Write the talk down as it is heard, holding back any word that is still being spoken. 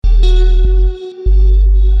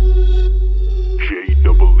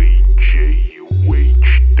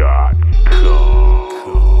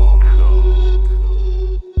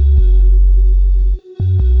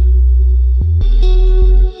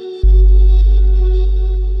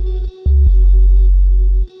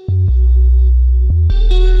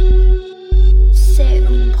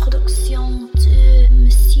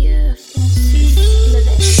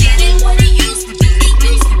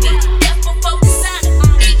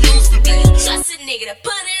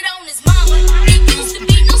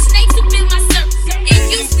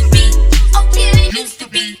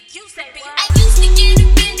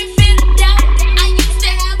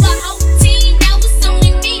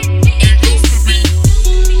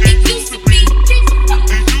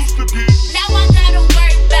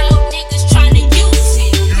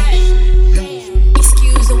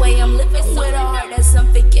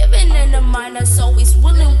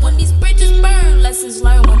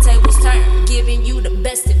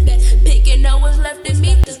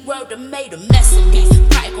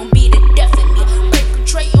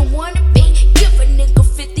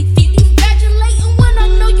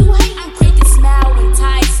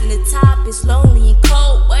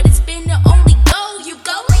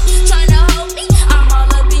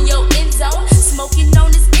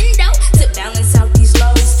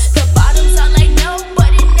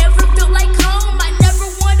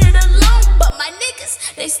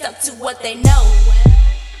they stuck to what they know.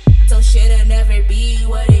 So shit'll never be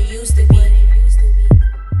what it used to be.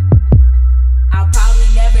 I'll probably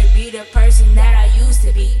never be the person that I used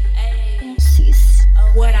to be.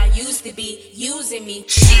 What I used to be, using me.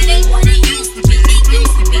 Shit ain't what it used to be. It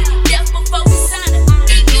used to be death before we signed it.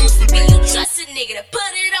 It used to be you trust a nigga to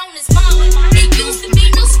put it on his mama. It used to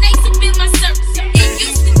be no snakes up in my circus. It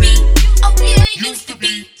used to be, oh yeah, it used to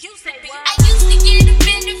be. I used to get the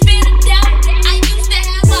benefit of doubt. I used to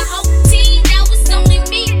have a whole team that was only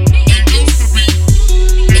me. It used to be,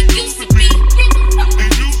 it used to be.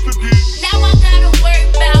 Now I gotta worry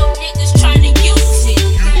about niggas trying to use it.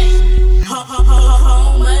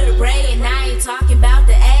 Home of the brain, and I ain't talking about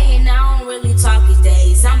the A, and I don't really talk these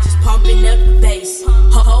days. I'm just pumping up the bass.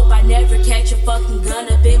 Hope I never catch a fucking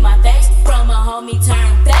gun up in my face from a homie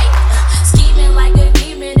turned fake. Scheming like a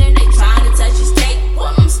demon, and they trying to touch his tape.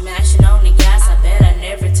 Well, I'm smashing on the gas, I bet I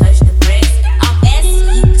never touch the brakes. I'm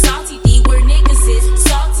SE, salty D, where niggas is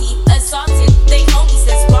salty, assaulted. They homies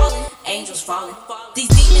that's falling, angels falling. These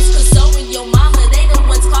demons consoling your mama, they the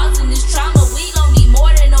ones causing this trauma. We don't need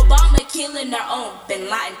more than Obama killing our own. Bin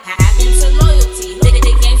Laden happened to loyalty.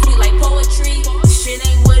 They game sweet like poetry. Shit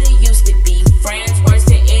ain't what it used to be. Friends worse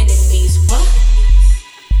than enemies. What?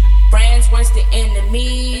 Friends worse than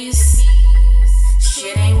enemies.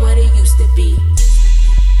 Shit ain't what it used to be.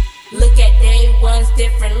 Look at day ones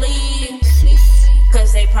differently,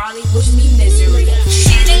 cause they probably wish me misery.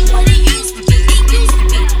 Shit ain't what it used to be. It used to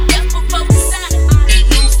be death before we signed it.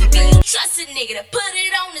 It used to be you trust a nigga to put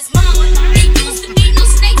it on his mama. It used to be no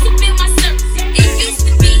snakes up in my circus. It used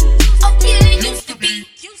to be, oh yeah, it used to be.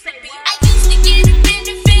 I used to get the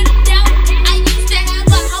benefit of doubt. I used to have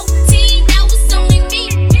a whole team that was only me.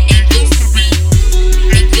 It used to be,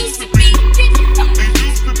 it used to be.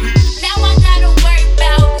 Now I gotta worry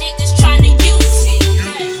about niggas trying to use it.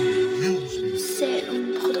 C'est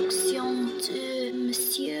une production de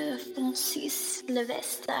Monsieur Francis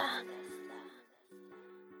Levesta.